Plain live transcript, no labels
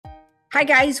Hi,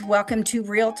 guys. Welcome to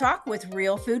Real Talk with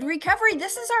Real Food Recovery.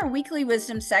 This is our weekly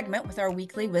wisdom segment with our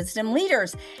weekly wisdom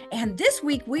leaders. And this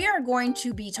week, we are going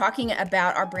to be talking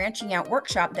about our branching out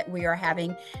workshop that we are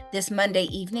having this Monday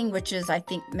evening, which is, I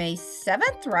think, May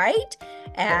 7th, right?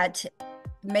 At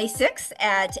May 6th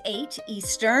at 8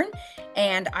 Eastern.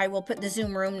 And I will put the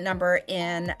Zoom room number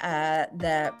in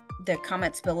the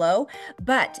comments below.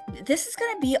 But this is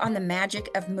going to be on the magic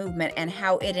of movement and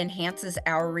how it enhances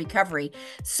our recovery.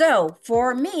 So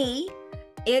for me,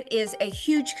 it is a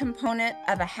huge component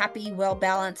of a happy,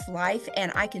 well-balanced life,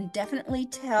 and I can definitely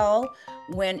tell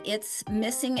when it's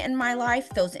missing in my life.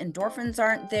 Those endorphins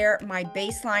aren't there. My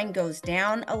baseline goes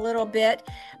down a little bit,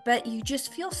 but you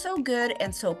just feel so good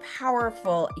and so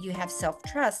powerful. You have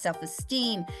self-trust,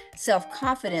 self-esteem,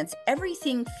 self-confidence.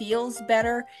 Everything feels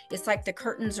better. It's like the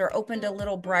curtains are opened a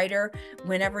little brighter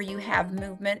whenever you have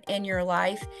movement in your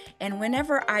life. And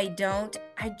whenever I don't,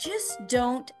 I just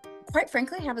don't, quite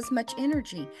frankly, have as much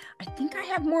energy. I think I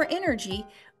have more energy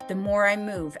the more I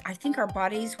move. I think our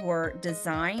bodies were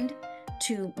designed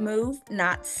to move,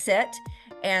 not sit.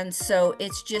 And so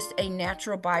it's just a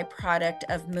natural byproduct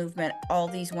of movement, all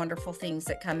these wonderful things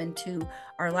that come into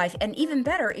our life. And even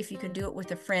better if you can do it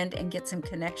with a friend and get some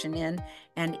connection in,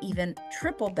 and even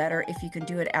triple better if you can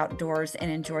do it outdoors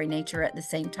and enjoy nature at the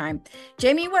same time.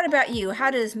 Jamie, what about you? How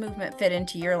does movement fit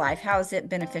into your life? How is it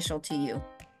beneficial to you?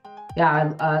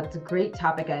 Yeah, it's a great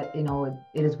topic. It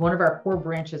is one of our core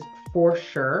branches for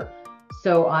sure.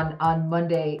 So on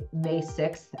Monday, May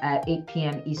 6th at 8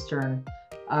 p.m. Eastern,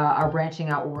 our branching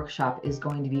out workshop is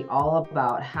going to be all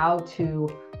about how to,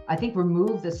 I think,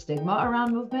 remove the stigma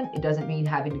around movement. It doesn't mean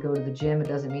having to go to the gym. It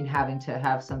doesn't mean having to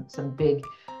have some big,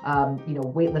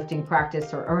 weightlifting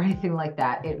practice or anything like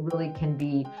that. It really can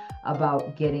be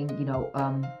about getting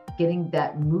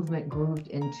that movement grooved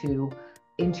into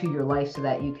your life so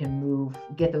that you can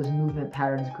get those movement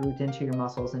patterns grooved into your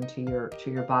muscles, into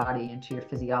your body, into your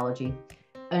physiology,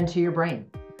 and to your brain.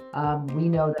 We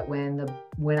know that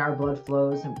when our blood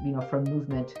flows, from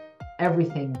movement,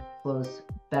 everything flows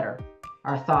better.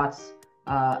 Our thoughts,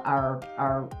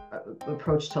 our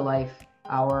approach to life,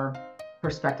 our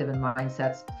perspective and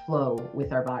mindsets flow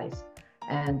with our bodies.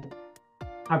 And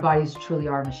our bodies truly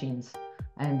are machines,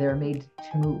 and they're made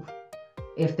to move.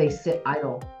 If they sit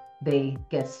idle, they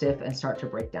get stiff and start to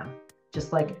break down,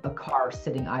 just like a car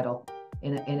sitting idle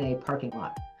in a parking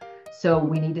lot. So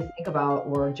we need to think about,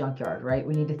 or a junkyard, right?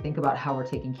 We need to think about how we're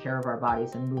taking care of our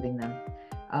bodies and moving them.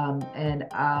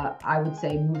 I would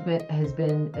say movement has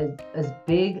been as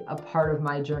big a part of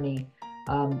my journey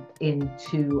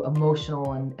into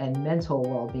emotional and mental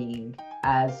well-being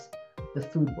as the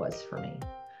food was for me.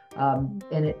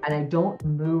 And I don't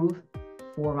move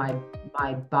for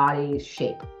my body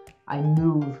shape. I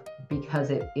move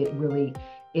because it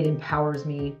empowers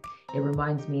me. It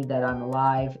reminds me that I'm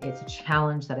alive. It's a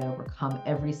challenge that I overcome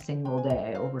every single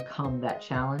day. I overcome that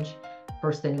challenge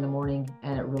first thing in the morning,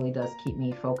 and it really does keep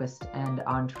me focused and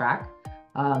on track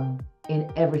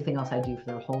in everything else I do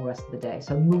for the whole rest of the day.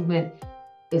 So movement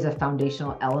is a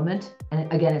foundational element.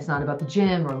 And again, it's not about the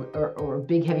gym or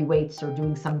big heavy weights or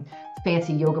doing some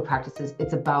fancy yoga practices.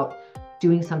 It's about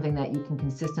doing something that you can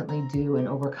consistently do and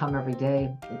overcome every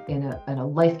day in a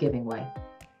life-giving way.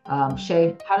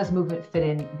 Shay, how does movement fit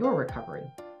in your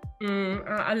recovery?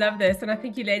 I love this. And I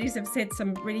think you ladies have said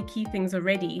some really key things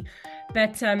already.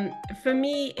 But for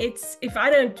me, it's if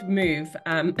I don't move,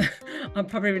 I'm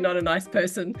probably not a nice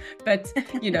person. But,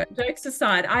 jokes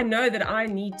aside, I know that I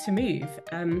need to move.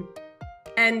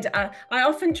 And I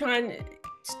often try and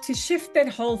to shift that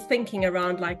whole thinking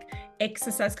around like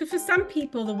exercise, because for some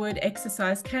people the word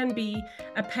exercise can be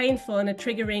a painful and a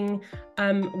triggering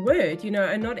word,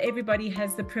 and not everybody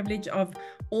has the privilege of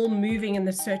all moving in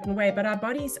a certain way, but our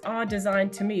bodies are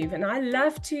designed to move. And I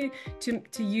love to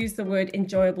use the word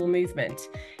enjoyable movement,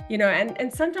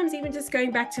 and sometimes even just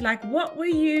going back to like, what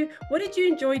did you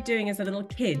enjoy doing as a little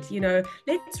kid?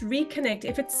 Let's reconnect.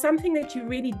 If it's something that you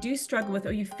really do struggle with,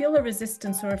 or you feel a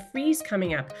resistance or a freeze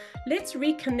coming up, let's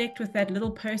reconnect with that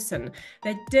little person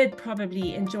that did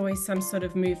probably enjoy some sort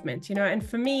of movement, and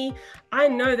for me, I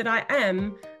know that I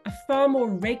am a far more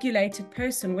regulated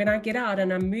person when I get out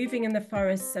and I'm moving in the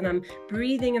forests and I'm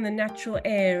breathing in the natural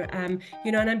air, and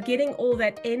I'm getting all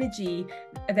that energy,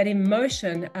 that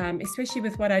emotion, especially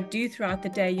with what I do throughout the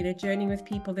day, journeying with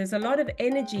people. There's a lot of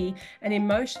energy and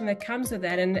emotion that comes with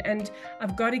that, and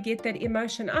I've got to get that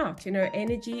emotion out.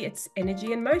 Energy, it's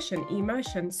energy and motion,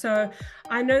 emotion. So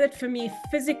I know that for me,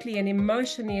 physically and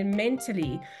emotionally and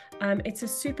mentally, it's a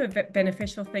super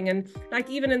beneficial thing. And like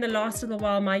even in the last little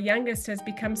while, my youngest has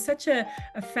become become such a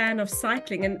fan of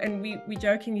cycling, and we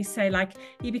jokingly say, like,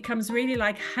 he becomes really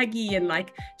like huggy and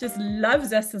like just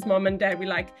loves us as mom and dad. We're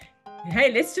like,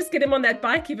 hey, let's just get him on that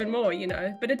bike even more, you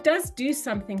know. But it does do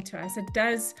something to us. It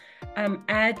does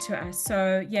add to us.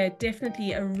 So yeah,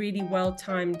 definitely a really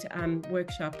well-timed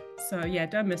workshop. So yeah,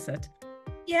 don't miss it.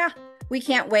 Yeah, we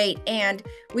can't wait. And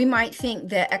we might think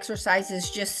that exercise is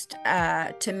just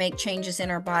to make changes in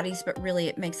our bodies, but really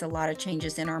it makes a lot of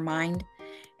changes in our mind.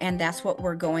 And that's what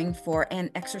we're going for. And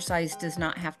exercise does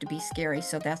not have to be scary.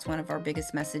 So that's one of our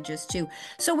biggest messages too.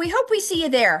 So we hope we see you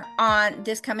there on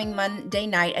this coming Monday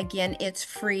night. Again, it's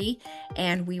free,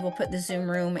 and we will put the Zoom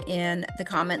room in the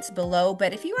comments below.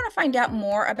 But if you want to find out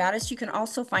more about us, you can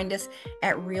also find us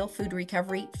at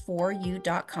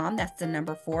realfoodrecovery4u.com. That's the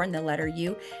number 4 and the letter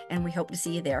U. And we hope to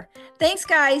see you there. Thanks,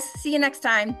 guys. See you next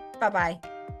time.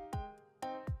 Bye-bye.